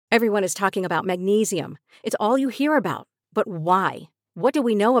Everyone is talking about magnesium. It's all you hear about. But why? What do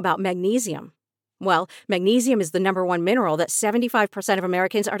we know about magnesium? Well, magnesium is the number one mineral that 75% of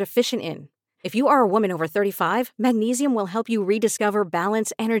Americans are deficient in. If you are a woman over 35, magnesium will help you rediscover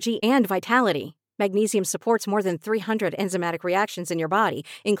balance, energy, and vitality. Magnesium supports more than 300 enzymatic reactions in your body,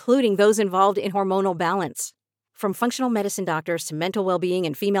 including those involved in hormonal balance. From functional medicine doctors to mental well-being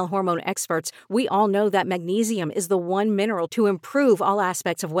and female hormone experts, we all know that magnesium is the one mineral to improve all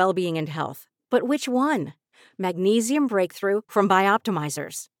aspects of well-being and health. But which one? Magnesium Breakthrough from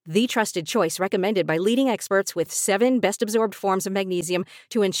Bioptimizers, the trusted choice recommended by leading experts with 7 best-absorbed forms of magnesium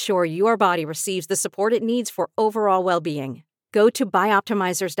to ensure your body receives the support it needs for overall well-being. Go to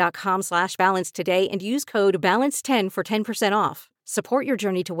bioptimizers.com/balance today and use code BALANCE10 for 10% off. Support your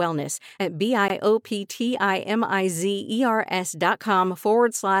journey to wellness at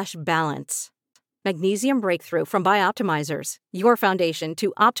bioptimizers.com/balance. Magnesium Breakthrough from Bioptimizers, your foundation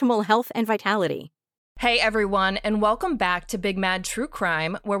to optimal health and vitality. Hey everyone, and welcome back to Big Mad True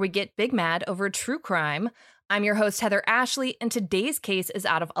Crime, where we get big mad over true crime. I'm your host, Heather Ashley, and today's case is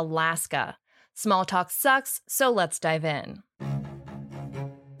out of Alaska. Small talk sucks, so let's dive in.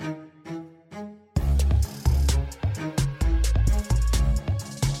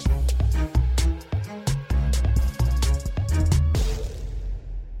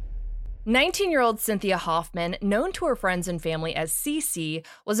 "19-year-old Cynthia Hoffman, known to her friends and family as Cece,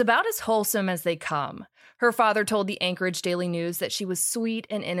 was about as wholesome as they come. Her father told the Anchorage Daily News that she was sweet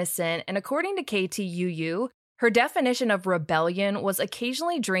and innocent, and according to KTUU, her definition of rebellion was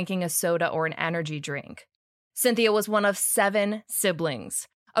occasionally drinking a soda or an energy drink. Cynthia was one of 7 siblings.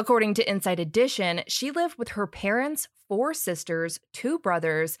 According to Inside Edition, she lived with her parents, 4 sisters, 2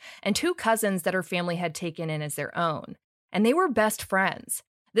 brothers, and 2 cousins that her family had taken in as their own. And they were best friends.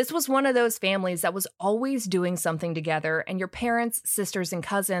 This was one of those families that was always doing something together, and your parents, sisters, and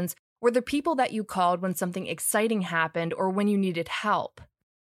cousins were the people that you called when something exciting happened or when you needed help.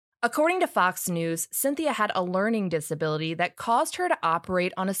 According to Fox News, Cynthia had a learning disability that caused her to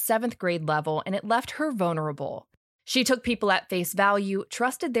operate on a 7th grade level, and it left her vulnerable. She took people at face value,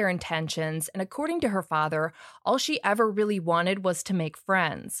 trusted their intentions, and according to her father, all she ever really wanted was to make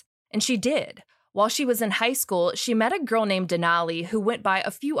friends. And she did. While she was in high school, she met a girl named Denali who went by a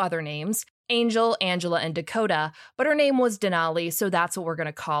few other names, Angel, Angela, and Dakota, but her name was Denali, so that's what we're going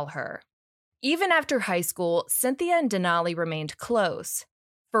to call her. Even after high school, Cynthia and Denali remained close.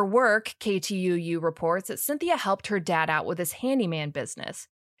 For work, KTUU reports that Cynthia helped her dad out with his handyman business.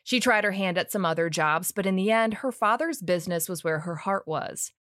 She tried her hand at some other jobs, but in the end, her father's business was where her heart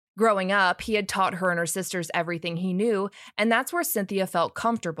was. Growing up, he had taught her and her sisters everything he knew, and that's where Cynthia felt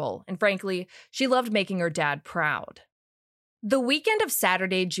comfortable, and frankly, she loved making her dad proud. The weekend of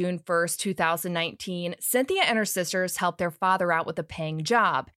Saturday, June 1st, 2019, Cynthia and her sisters helped their father out with a paying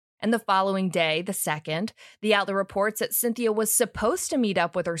job, and the following day, the 2nd, the outlet reports that Cynthia was supposed to meet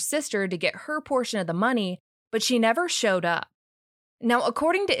up with her sister to get her portion of the money, but she never showed up. Now,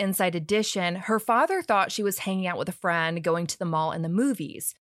 according to Inside Edition, her father thought she was hanging out with a friend, going to the mall and the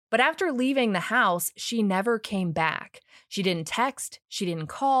movies. But after leaving the house, she never came back. She didn't text, she didn't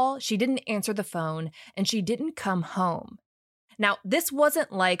call, she didn't answer the phone, and she didn't come home. Now, this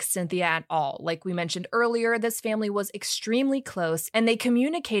wasn't like Cynthia at all. Like we mentioned earlier, this family was extremely close, and they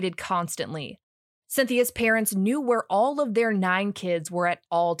communicated constantly. Cynthia's parents knew where all of their 9 kids were at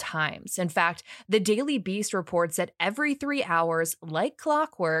all times. In fact, the Daily Beast reports that every 3 hours, like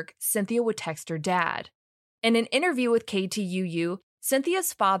clockwork, Cynthia would text her dad. In an interview with KTUU,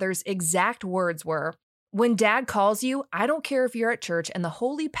 Cynthia's father's exact words were, "When dad calls you, I don't care if you're at church and the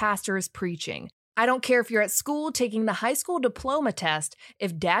holy pastor is preaching. I don't care if you're at school taking the high school diploma test.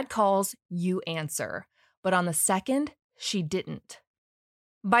 If dad calls, you answer." But on the 2nd, she didn't.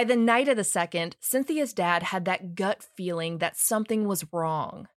 By the night of the 2nd, Cynthia's dad had that gut feeling that something was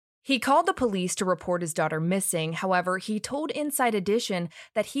wrong. He called the police to report his daughter missing. However, he told Inside Edition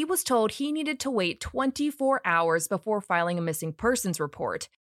that he was told he needed to wait 24 hours before filing a missing persons report.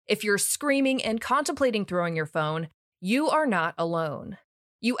 If you're screaming and contemplating throwing your phone, you are not alone.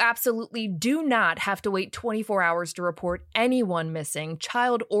 You absolutely do not have to wait 24 hours to report anyone missing,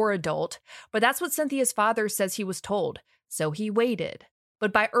 child or adult, but that's what Cynthia's father says he was told, so he waited.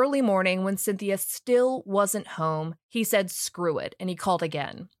 But by early morning, when Cynthia still wasn't home, he said screw it, and he called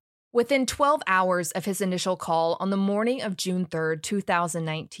again. Within 12 hours of his initial call on the morning of June 3rd,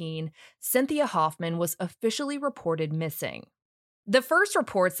 2019, Cynthia Hoffman was officially reported missing. The first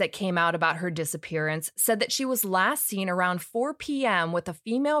reports that came out about her disappearance said that she was last seen around 4 p.m. with a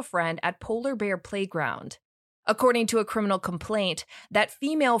female friend at Polar Bear Playground. According to a criminal complaint, that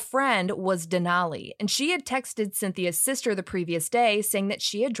female friend was Denali, and she had texted Cynthia's sister the previous day saying that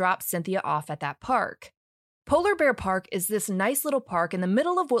she had dropped Cynthia off at that park. Polar Bear Park is this nice little park in the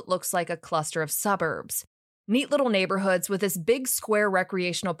middle of what looks like a cluster of suburbs. Neat little neighborhoods with this big square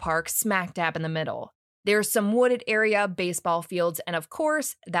recreational park smack dab in the middle. There's some wooded area, baseball fields, and of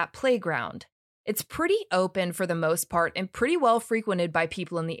course, that playground. It's pretty open for the most part and pretty well frequented by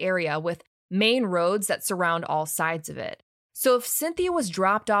people in the area, with main roads that surround all sides of it. So if Cynthia was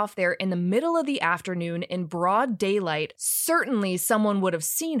dropped off there in the middle of the afternoon in broad daylight, certainly someone would have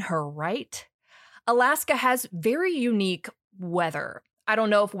seen her, right? Alaska has very unique weather. I don't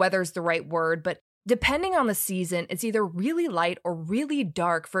know if weather's the right word, but depending on the season, it's either really light or really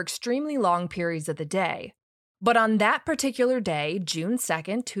dark for extremely long periods of the day. But on that particular day, June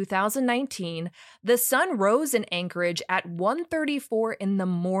 2nd, 2019, the sun rose in Anchorage at 1:34 in the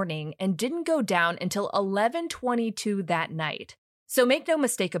morning and didn't go down until 11:22 that night. So make no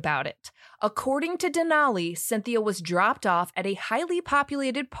mistake about it. According to Denali, Cynthia was dropped off at a highly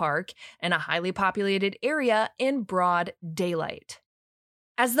populated park in a highly populated area in broad daylight.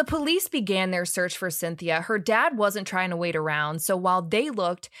 As the police began their search for Cynthia, her dad wasn't trying to wait around, so while they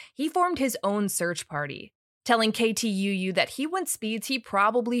looked, he formed his own search party, telling KTUU that he went speeds he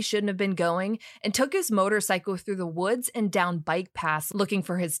probably shouldn't have been going and took his motorcycle through the woods and down bike paths looking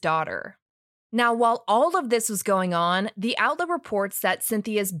for his daughter. Now, while all of this was going on, the outlet reports that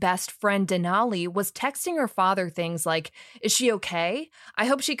Cynthia's best friend Denali was texting her father things like, "Is she okay? I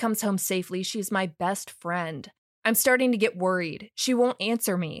hope she comes home safely. She's my best friend. I'm starting to get worried. She won't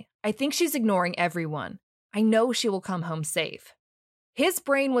answer me. I think she's ignoring everyone. I know she will come home safe." His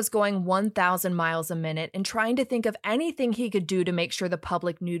brain was going 1,000 miles a minute and trying to think of anything he could do to make sure the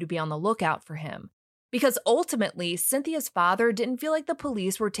public knew to be on the lookout for him. Because ultimately, Cynthia's father didn't feel like the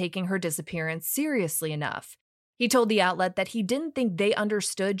police were taking her disappearance seriously enough. He told the outlet that he didn't think they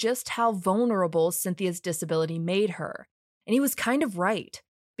understood just how vulnerable Cynthia's disability made her. And he was kind of right.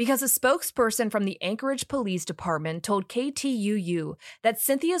 Because a spokesperson from the Anchorage Police Department told KTUU that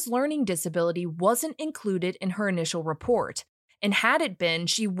Cynthia's learning disability wasn't included in her initial report, and had it been,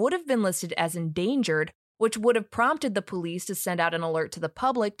 she would have been listed as endangered, which would have prompted the police to send out an alert to the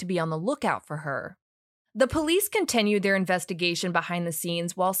public to be on the lookout for her. The police continued their investigation behind the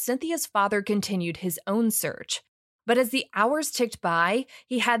scenes while Cynthia's father continued his own search. But as the hours ticked by,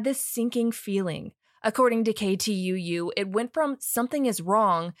 he had this sinking feeling. According to KTUU, it went from something is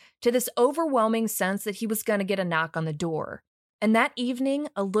wrong to this overwhelming sense that he was going to get a knock on the door. And that evening,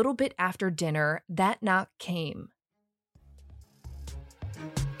 a little bit after dinner, that knock came.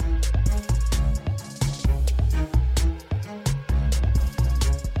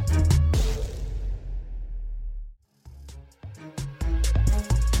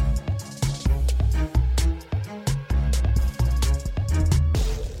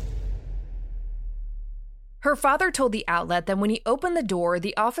 Her father told the outlet that when he opened the door,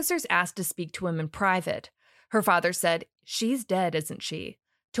 the officers asked to speak to him in private. Her father said, "She's dead, isn't she?"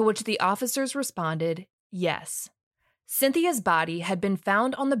 To which the officers responded, "Yes." Cynthia's body had been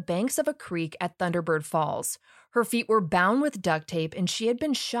found on the banks of a creek at Thunderbird Falls. Her feet were bound with duct tape and she had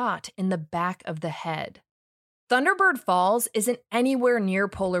been shot in the back of the head. Thunderbird Falls isn't anywhere near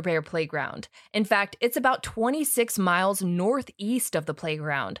Polar Bear Playground. In fact, it's about 26 miles northeast of the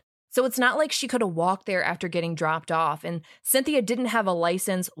playground. So it's not like she could have walked there after getting dropped off, and Cynthia didn't have a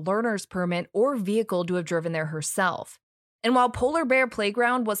license, learner's permit, or vehicle to have driven there herself. And while Polar Bear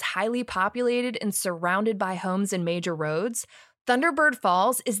Playground was highly populated and surrounded by homes and major roads, Thunderbird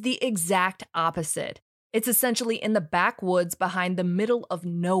Falls is the exact opposite. It's essentially in the backwoods behind the middle of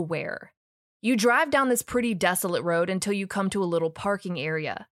nowhere. You drive down this pretty desolate road until you come to a little parking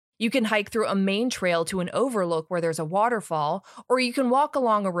area. You can hike through a main trail to an overlook where there's a waterfall, or you can walk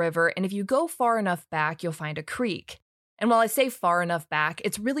along a river, and if you go far enough back, you'll find a creek. And while I say far enough back,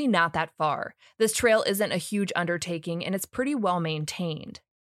 it's really not that far. This trail isn't a huge undertaking, and it's pretty well maintained.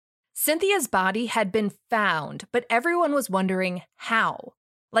 Cynthia's body had been found, but everyone was wondering how.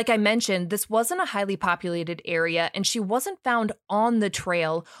 Like I mentioned, this wasn't a highly populated area, and she wasn't found on the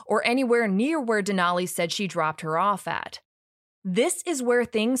trail or anywhere near where Denali said she dropped her off at. This is where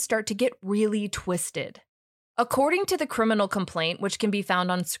things start to get really twisted. According to the criminal complaint, which can be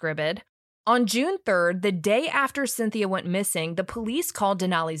found on Scribd, on June 3rd, the day after Cynthia went missing, the police called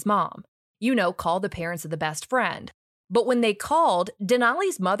Denali's mom. Called the parents of the best friend. But when they called,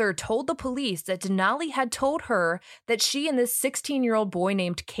 Denali's mother told the police that Denali had told her that she and this 16-year-old boy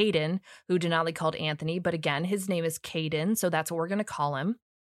named Caden, who Denali called Anthony, but again, his name is Caden, so that's what we're going to call him,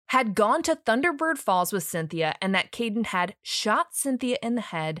 had gone to Thunderbird Falls with Cynthia and that Caden had shot Cynthia in the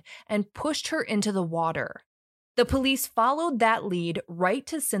head and pushed her into the water. The police followed that lead right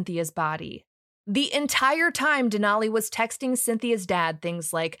to Cynthia's body. The entire time, Denali was texting Cynthia's dad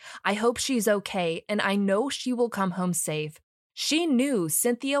things like, "I hope she's okay, and I know she will come home safe." She knew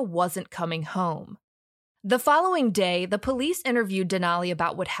Cynthia wasn't coming home. The following day, the police interviewed Denali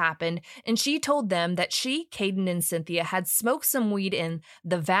about what happened, and she told them that she, Caden, and Cynthia had smoked some weed in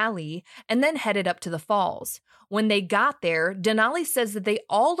the valley and then headed up to the falls. When they got there, Denali says that they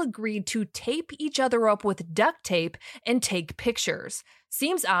all agreed to tape each other up with duct tape and take pictures.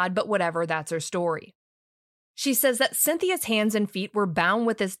 Seems odd, but whatever, that's her story. She says that Cynthia's hands and feet were bound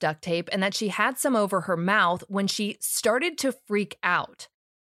with this duct tape and that she had some over her mouth when she started to freak out.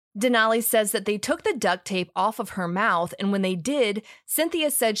 Denali says that they took the duct tape off of her mouth, and when they did, Cynthia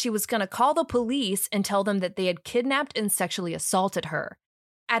said she was going to call the police and tell them that they had kidnapped and sexually assaulted her.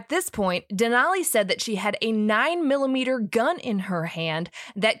 At this point, Denali said that she had a 9mm gun in her hand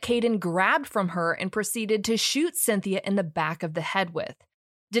that Caden grabbed from her and proceeded to shoot Cynthia in the back of the head with.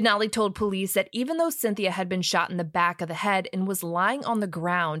 Denali told police that even though Cynthia had been shot in the back of the head and was lying on the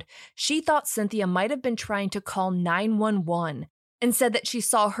ground, she thought Cynthia might have been trying to call 911. And said that she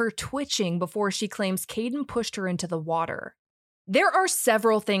saw her twitching before she claims Caden pushed her into the water. There are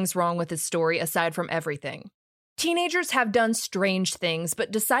several things wrong with this story aside from everything. Teenagers have done strange things,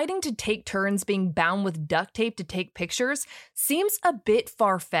 but deciding to take turns being bound with duct tape to take pictures seems a bit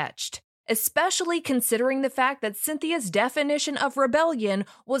far-fetched, especially considering the fact that Cynthia's definition of rebellion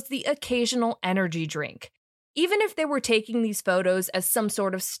was the occasional energy drink. Even if they were taking these photos as some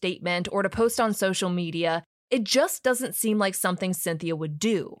sort of statement or to post on social media, it just doesn't seem like something Cynthia would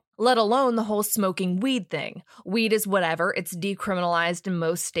do, let alone the whole smoking weed thing. Weed is whatever, it's decriminalized in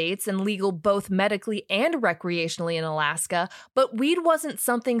most states and legal both medically and recreationally in Alaska, but weed wasn't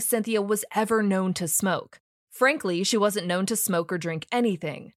something Cynthia was ever known to smoke. Frankly, she wasn't known to smoke or drink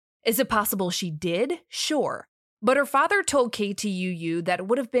anything. Is it possible she did? Sure. But her father told KTUU that it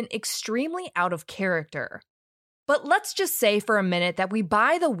would have been extremely out of character. But let's just say for a minute that we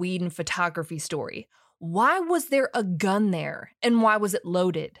buy the weed and photography story. Why was there a gun there, and why was it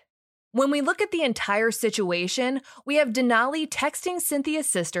loaded? When we look at the entire situation, we have Denali texting Cynthia's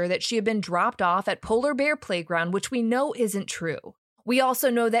sister that she had been dropped off at Polar Bear Playground, which we know isn't true. We also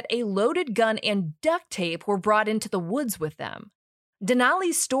know that a loaded gun and duct tape were brought into the woods with them.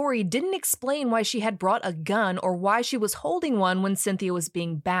 Denali's story didn't explain why she had brought a gun or why she was holding one when Cynthia was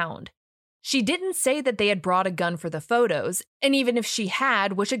being bound. She didn't say that they had brought a gun for the photos, and even if she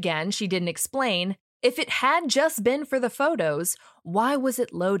had, which again, she didn't explain, if it had just been for the photos, why was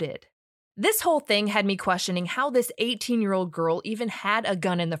it loaded? This whole thing had me questioning how this 18-year-old girl even had a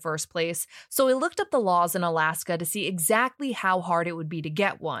gun in the first place, so I looked up the laws in Alaska to see exactly how hard it would be to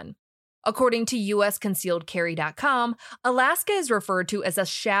get one. According to usconcealedcarry.com, Alaska is referred to as a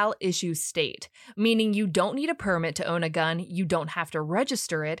shall-issue state, meaning you don't need a permit to own a gun, you don't have to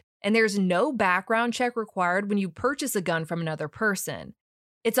register it, and there's no background check required when you purchase a gun from another person.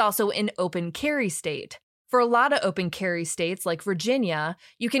 It's also an open carry state. For a lot of open carry states like Virginia,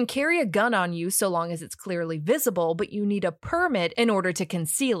 you can carry a gun on you so long as it's clearly visible, but you need a permit in order to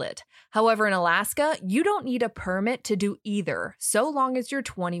conceal it. However, in Alaska, you don't need a permit to do either, so long as you're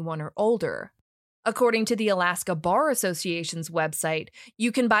 21 or older. According to the Alaska Bar Association's website,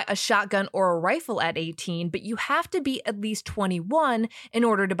 you can buy a shotgun or a rifle at 18, but you have to be at least 21 in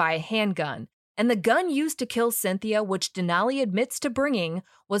order to buy a handgun. And the gun used to kill Cynthia, which Denali admits to bringing,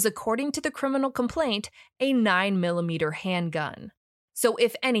 was, according to the criminal complaint, a 9mm handgun. So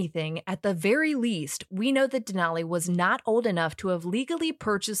if anything, at the very least, we know that Denali was not old enough to have legally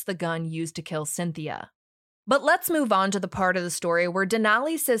purchased the gun used to kill Cynthia. But let's move on to the part of the story where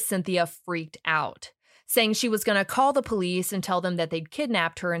Denali says Cynthia freaked out, saying she was going to call the police and tell them that they'd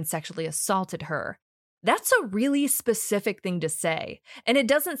kidnapped her and sexually assaulted her. That's a really specific thing to say, and it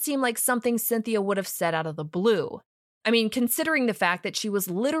doesn't seem like something Cynthia would have said out of the blue. I mean, considering the fact that she was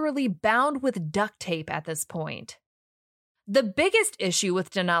literally bound with duct tape at this point. The biggest issue with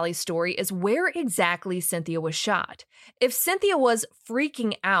Denali's story is where exactly Cynthia was shot. If Cynthia was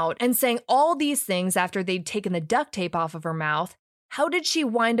freaking out and saying all these things after they'd taken the duct tape off of her mouth, how did she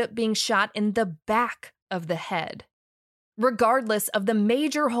wind up being shot in the back of the head? Regardless of the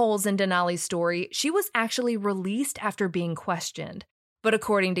major holes in Denali's story, she was actually released after being questioned. But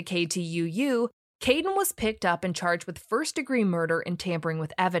according to KTUU, Caden was picked up and charged with first-degree murder and tampering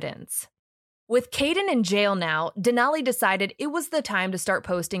with evidence. With Caden in jail now, Denali decided it was the time to start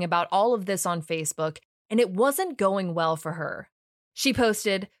posting about all of this on Facebook, and it wasn't going well for her. She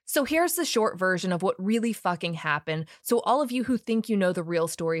posted, "So here's the short version of what really fucking happened, so all of you who think you know the real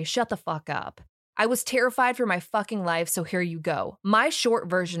story, shut the fuck up. I was terrified for my fucking life, so here you go. My short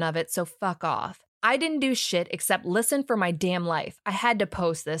version of it, so fuck off. I didn't do shit except listen for my damn life. I had to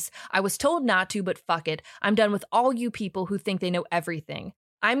post this. I was told not to, but fuck it. I'm done with all you people who think they know everything.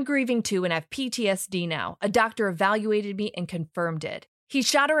 I'm grieving too and have PTSD now. A doctor evaluated me and confirmed it. He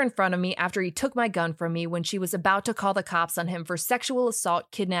shot her in front of me after he took my gun from me when she was about to call the cops on him for sexual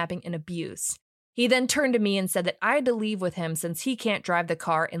assault, kidnapping, and abuse. He then turned to me and said that I had to leave with him since he can't drive the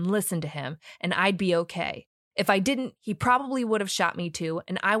car and listen to him, and I'd be okay. If I didn't, he probably would have shot me too,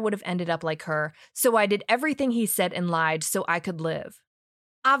 and I would have ended up like her, so I did everything he said and lied so I could live.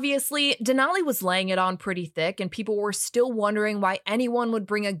 Obviously, Denali was laying it on pretty thick, and people were still wondering why anyone would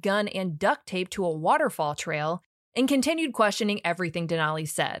bring a gun and duct tape to a waterfall trail, and continued questioning everything Denali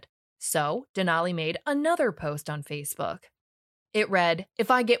said. So, Denali made another post on Facebook. It read, "If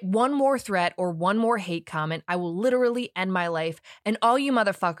I get one more threat or one more hate comment, I will literally end my life, and all you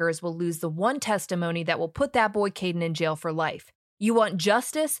motherfuckers will lose the one testimony that will put that boy Caden in jail for life. You want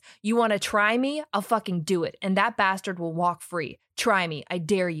justice? You want to try me? I'll fucking do it, and that bastard will walk free. Try me, I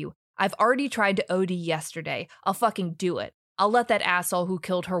dare you. I've already tried to OD yesterday. I'll fucking do it. I'll let that asshole who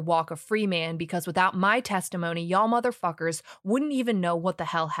killed her walk a free man because without my testimony, y'all motherfuckers wouldn't even know what the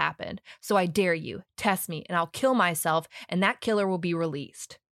hell happened. So I dare you, test me, and I'll kill myself, and that killer will be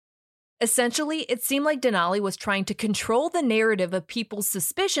released." Essentially, it seemed like Denali was trying to control the narrative of people's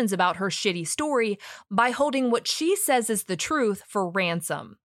suspicions about her shitty story by holding what she says is the truth for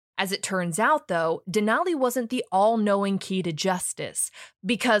ransom. As it turns out, though, Denali wasn't the all-knowing key to justice,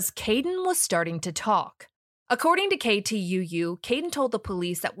 because Caden was starting to talk. According to KTUU, Caden told the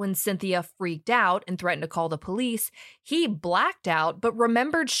police that when Cynthia freaked out and threatened to call the police, he blacked out but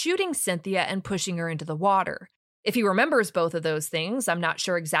remembered shooting Cynthia and pushing her into the water. If he remembers both of those things, I'm not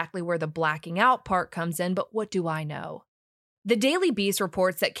sure exactly where the blacking out part comes in, but what do I know? The Daily Beast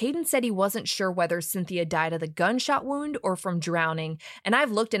reports that Caden said he wasn't sure whether Cynthia died of the gunshot wound or from drowning, and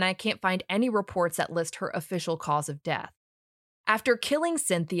I've looked and I can't find any reports that list her official cause of death. After killing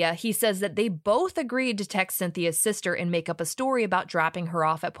Cynthia, he says that they both agreed to text Cynthia's sister and make up a story about dropping her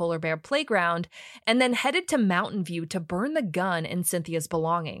off at Polar Bear Playground, and then headed to Mountain View to burn the gun and Cynthia's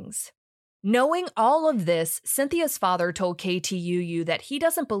belongings. Knowing all of this, Cynthia's father told KTUU that he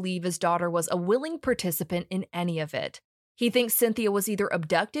doesn't believe his daughter was a willing participant in any of it. He thinks Cynthia was either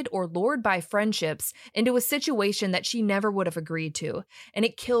abducted or lured by friendships into a situation that she never would have agreed to, and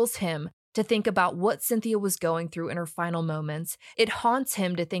it kills him to think about what Cynthia was going through in her final moments. It haunts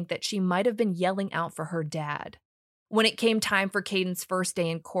him to think that she might have been yelling out for her dad. When it came time for Caden's first day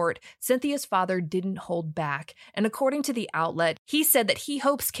in court, Cynthia's father didn't hold back, and according to the outlet, he said that he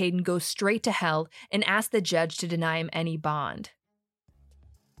hopes Caden goes straight to hell and asked the judge to deny him any bond.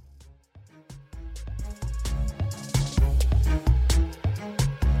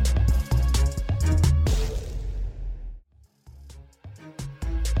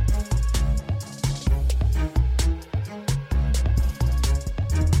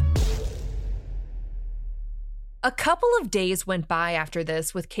 A couple of days went by after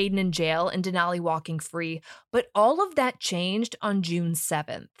this with Caden in jail and Denali walking free, but all of that changed on June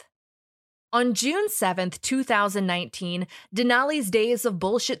 7th. On June 7th, 2019, Denali's days of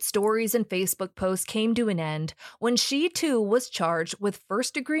bullshit stories and Facebook posts came to an end when she too was charged with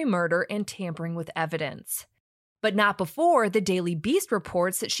first-degree murder and tampering with evidence. But not before the Daily Beast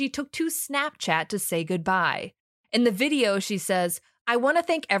reports that she took to Snapchat to say goodbye. In the video, she says, "I want to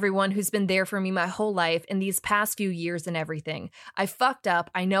thank everyone who's been there for me my whole life in these past few years and everything. I fucked up.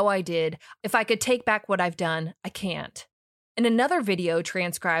 I know I did. If I could take back what I've done, I can't." In another video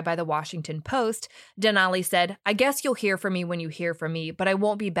transcribed by the Washington Post, Denali said, "I guess you'll hear from me when you hear from me, but I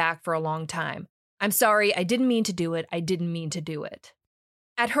won't be back for a long time. I'm sorry. I didn't mean to do it. I didn't mean to do it."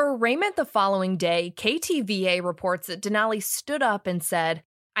 At her arraignment the following day, KTVA reports that Denali stood up and said,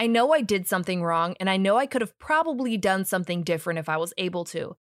 "I know I did something wrong, and I know I could have probably done something different if I was able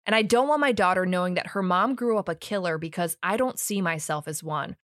to. And I don't want my daughter knowing that her mom grew up a killer because I don't see myself as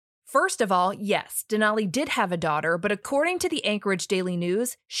one." First of all, yes, Denali did have a daughter, but according to the Anchorage Daily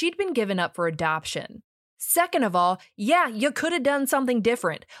News, she'd been given up for adoption. Second of all, yeah, you could have done something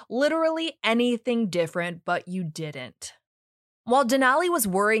different. Literally anything different, but you didn't. While Denali was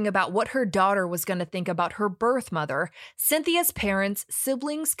worrying about what her daughter was going to think about her birth mother, Cynthia's parents,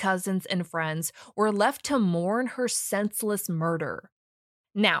 siblings, cousins, and friends were left to mourn her senseless murder.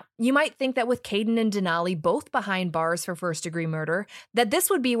 Now, you might think that with Caden and Denali both behind bars for first-degree murder, that this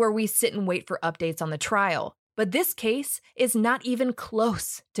would be where we sit and wait for updates on the trial. But this case is not even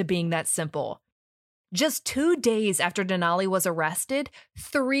close to being that simple. Just 2 days after Denali was arrested,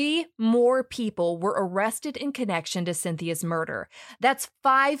 3 more people were arrested in connection to Cynthia's murder. That's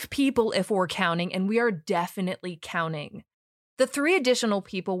 5 people if we're counting, and we are definitely counting. The 3 additional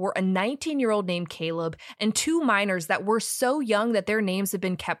people were a 19-year-old named Caleb and 2 minors that were so young that their names have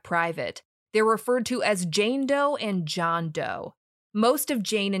been kept private. They're referred to as Jane Doe and John Doe. Most of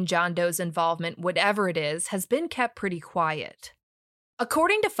Jane and John Doe's involvement, whatever it is, has been kept pretty quiet.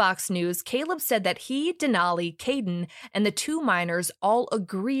 According to Fox News, Caleb said that he, Denali, Caden, and the 2 minors all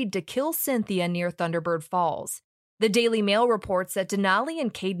agreed to kill Cynthia near Thunderbird Falls. The Daily Mail reports that Denali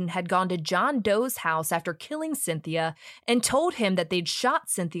and Caden had gone to John Doe's house after killing Cynthia and told him that they'd shot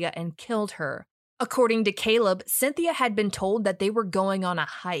Cynthia and killed her. According to Caleb, Cynthia had been told that they were going on a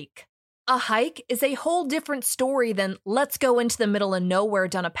hike. A hike is a whole different story than let's go into the middle of nowhere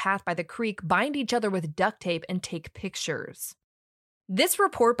down a path by the creek, bind each other with duct tape, and take pictures. This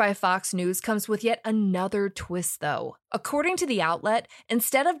report by Fox News comes with yet another twist, though. According to the outlet,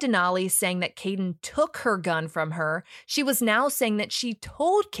 instead of Denali saying that Caden took her gun from her, she was now saying that she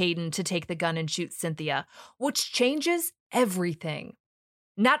told Caden to take the gun and shoot Cynthia, which changes everything.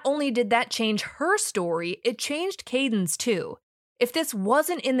 Not only did that change her story, it changed Caden's too. If this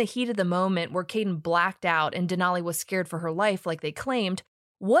wasn't in the heat of the moment where Caden blacked out and Denali was scared for her life like they claimed,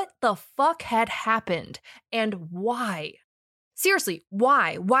 what the fuck had happened and why? Seriously,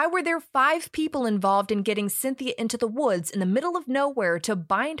 why? Why were there 5 people involved in getting Cynthia into the woods in the middle of nowhere to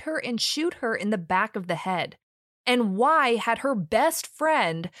bind her and shoot her in the back of the head? And why had her best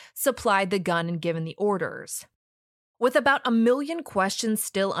friend supplied the gun and given the orders? With about 1 million questions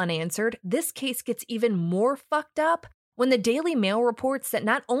still unanswered, this case gets even more fucked up when the Daily Mail reports that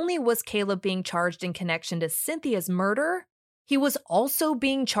not only was Caleb being charged in connection to Cynthia's murder, he was also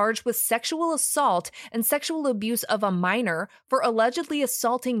being charged with sexual assault and sexual abuse of a minor for allegedly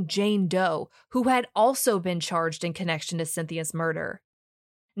assaulting Jane Doe, who had also been charged in connection to Cynthia's murder.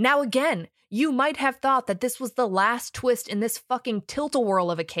 Now again, you might have thought that this was the last twist in this fucking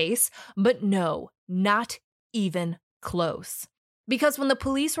tilt-a-whirl of a case, but no, not even close. Because when the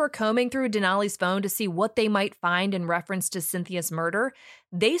police were combing through Denali's phone to see what they might find in reference to Cynthia's murder,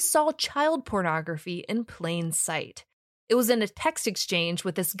 they saw child pornography in plain sight. It was in a text exchange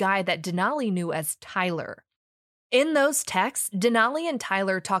with this guy that Denali knew as Tyler. In those texts, Denali and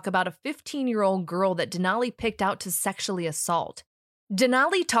Tyler talk about a 15-year-old girl that Denali picked out to sexually assault.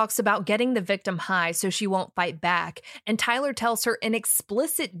 Denali talks about getting the victim high so she won't fight back, and Tyler tells her in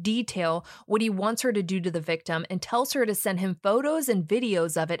explicit detail what he wants her to do to the victim and tells her to send him photos and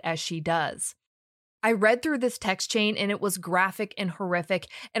videos of it as she does. I read through this text chain and it was graphic and horrific,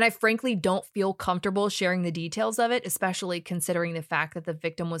 and I frankly don't feel comfortable sharing the details of it, especially considering the fact that the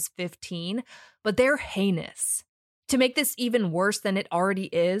victim was 15, but they're heinous. To make this even worse than it already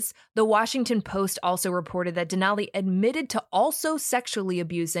is, the Washington Post also reported that Denali admitted to also sexually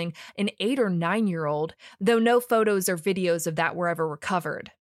abusing an 8 or 9-year-old, though no photos or videos of that were ever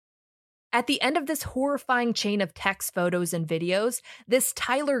recovered. At the end of this horrifying chain of text, photos, and videos, this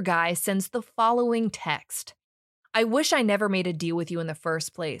Tyler guy sends the following text. I wish I never made a deal with you in the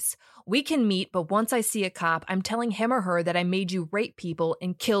first place. We can meet, but once I see a cop, I'm telling him or her that I made you rape people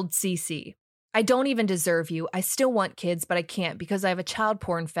and killed Cece. I don't even deserve you. I still want kids, but I can't because I have a child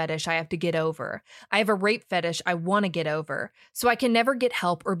porn fetish I have to get over. I have a rape fetish I want to get over, so I can never get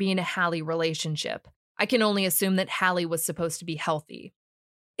help or be in a Hallie relationship. I can only assume that Hallie was supposed to be healthy.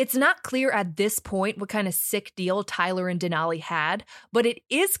 It's not clear at this point what kind of sick deal Tyler and Denali had, but it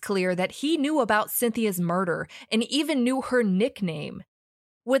is clear that he knew about Cynthia's murder and even knew her nickname.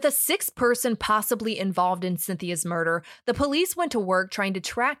 With a 6th person possibly involved in Cynthia's murder, the police went to work trying to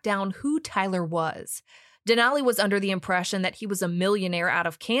track down who Tyler was. Denali was under the impression that he was a millionaire out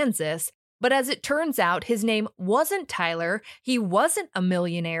of Kansas, but as it turns out, his name wasn't Tyler, he wasn't a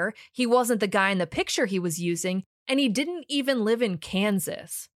millionaire, he wasn't the guy in the picture he was using, and he didn't even live in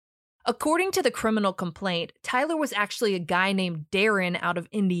Kansas. According to the criminal complaint, Tyler was actually a guy named Darren out of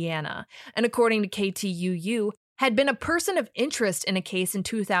Indiana, and according to KTUU, had been a person of interest in a case in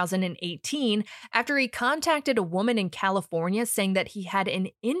 2018 after he contacted a woman in California saying that he had an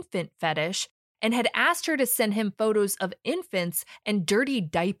infant fetish and had asked her to send him photos of infants and dirty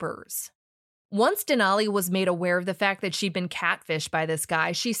diapers. Once Denali was made aware of the fact that she'd been catfished by this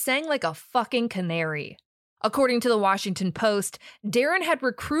guy, she sang like a fucking canary. According to the Washington Post, Darren had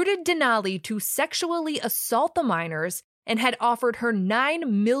recruited Denali to sexually assault the minors and had offered her $9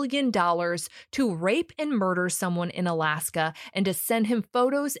 million to rape and murder someone in Alaska and to send him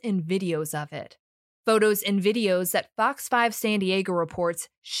photos and videos of it. Photos and videos that Fox 5 San Diego reports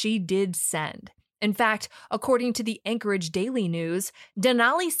she did send. In fact, according to the Anchorage Daily News,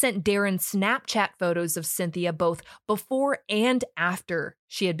 Denali sent Darren Snapchat photos of Cynthia both before and after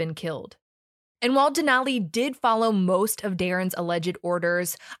she had been killed. And while Denali did follow most of Darren's alleged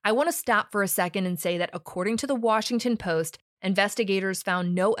orders, I want to stop for a second and say that according to the Washington Post, investigators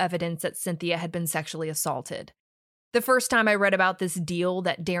found no evidence that Cynthia had been sexually assaulted. The first time I read about this deal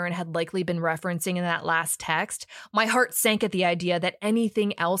that Darren had likely been referencing in that last text, my heart sank at the idea that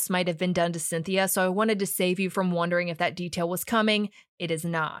anything else might have been done to Cynthia, so I wanted to save you from wondering if that detail was coming. It is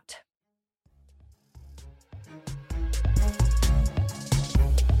not.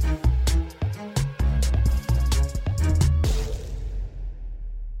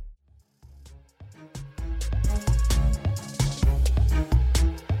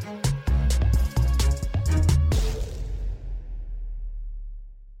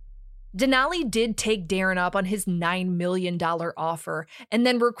 Denali did take Darren up on his $9 million offer and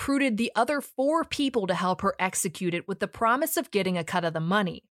then recruited the other 4 people to help her execute it with the promise of getting a cut of the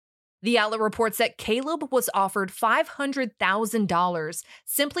money. The outlet reports that Caleb was offered $500,000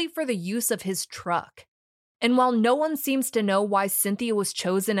 simply for the use of his truck. And while no one seems to know why Cynthia was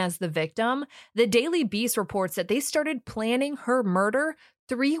chosen as the victim, the Daily Beast reports that they started planning her murder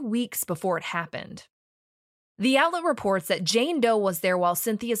 3 weeks before it happened. The outlet reports that Jane Doe was there while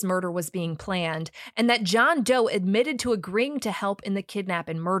Cynthia's murder was being planned, and that John Doe admitted to agreeing to help in the kidnap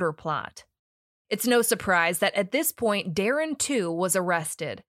and murder plot. It's no surprise that at this point, Darren, too, was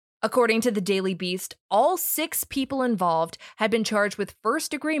arrested. According to the Daily Beast, all 6 people involved had been charged with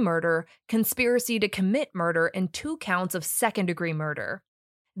first-degree murder, conspiracy to commit murder, and 2 counts of second-degree murder.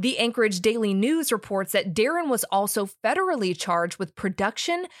 The Anchorage Daily News reports that Darren was also federally charged with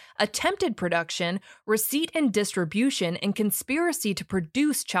production, attempted production, receipt and distribution, and conspiracy to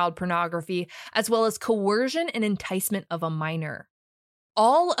produce child pornography, as well as coercion and enticement of a minor.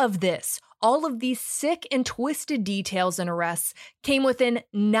 All of these sick and twisted details and arrests came within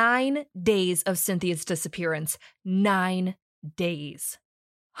 9 days of Cynthia's disappearance. 9 days.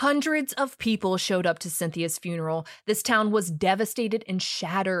 Hundreds of people showed up to Cynthia's funeral. This town was devastated and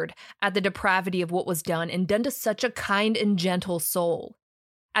shattered at the depravity of what was done and done to such a kind and gentle soul.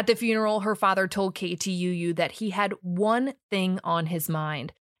 At the funeral, her father told KTUU that he had one thing on his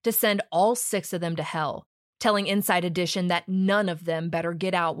mind: to send all 6 of them to hell, telling Inside Edition that none of them better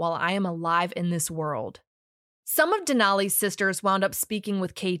get out while I am alive in this world. Some of Denali's sisters wound up speaking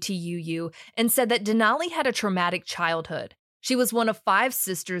with KTUU and said that Denali had a traumatic childhood. She was one of 5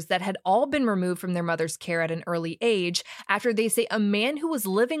 sisters that had all been removed from their mother's care at an early age after they say a man who was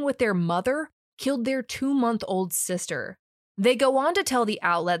living with their mother killed their 2-month-old sister. They go on to tell the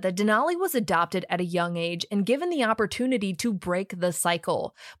outlet that Denali was adopted at a young age and given the opportunity to break the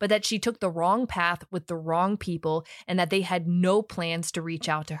cycle, but that she took the wrong path with the wrong people and that they had no plans to reach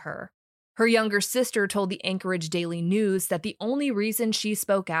out to her. Her younger sister told the Anchorage Daily News that the only reason she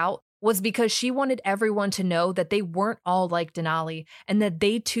spoke out was because she wanted everyone to know that they weren't all like Denali and that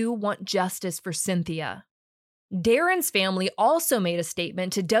they too want justice for Cynthia. Darren's family also made a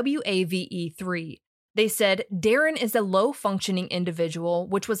statement to WAVE3. They said, Darren is a low-functioning individual,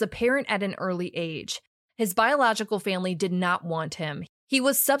 which was apparent at an early age. His biological family did not want him. He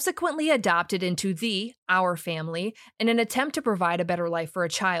was subsequently adopted into our family in an attempt to provide a better life for a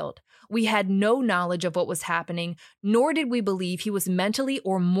child. We had no knowledge of what was happening, nor did we believe he was mentally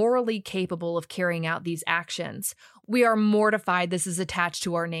or morally capable of carrying out these actions. We are mortified this is attached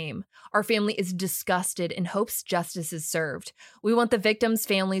to our name. Our family is disgusted and hopes justice is served. We want the victims'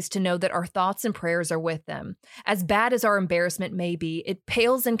 families to know that our thoughts and prayers are with them. As bad as our embarrassment may be, it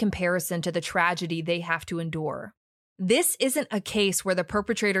pales in comparison to the tragedy they have to endure. This isn't a case where the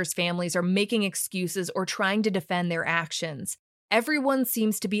perpetrators' families are making excuses or trying to defend their actions. Everyone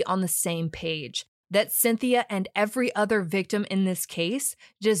seems to be on the same page, that Cynthia and every other victim in this case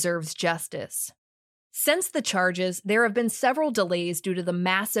deserves justice. Since the charges, there have been several delays due to the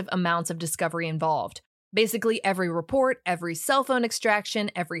massive amounts of discovery involved. Basically, every report, every cell phone extraction,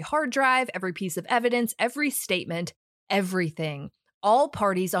 every hard drive, every piece of evidence, every statement, everything. All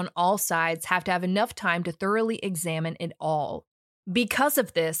parties on all sides have to have enough time to thoroughly examine it all. Because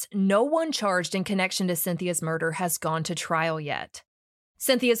of this, no one charged in connection to Cynthia's murder has gone to trial yet.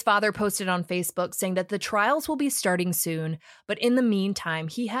 Cynthia's father posted on Facebook saying that the trials will be starting soon, but in the meantime,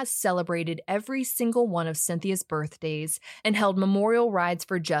 he has celebrated every single one of Cynthia's birthdays and held memorial rides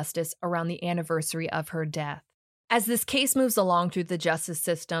for justice around the anniversary of her death. As this case moves along through the justice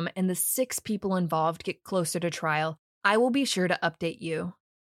system and the 6 people involved get closer to trial, I will be sure to update you.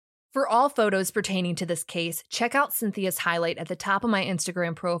 For all photos pertaining to this case, check out Cynthia's highlight at the top of my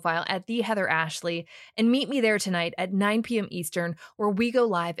Instagram profile at @TheHeatherAshley and meet me there tonight at 9 p.m. Eastern, where we go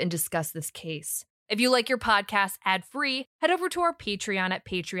live and discuss this case. If you like your podcast ad-free, head over to our Patreon at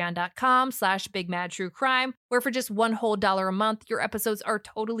patreon.com/BigMadTrueCrime, where for just $1 whole a month, your episodes are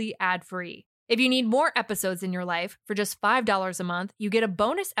totally ad-free. If you need more episodes in your life, for just $5 a month, you get a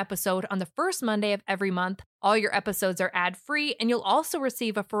bonus episode on the first Monday of every month. All your episodes are ad-free, and you'll also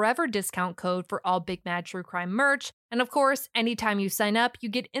receive a forever discount code for all Big Mad True Crime merch. And of course, anytime you sign up, you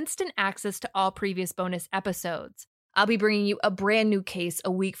get instant access to all previous bonus episodes. I'll be bringing you a brand new case a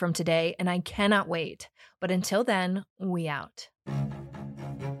week from today, and I cannot wait. But until then, we out.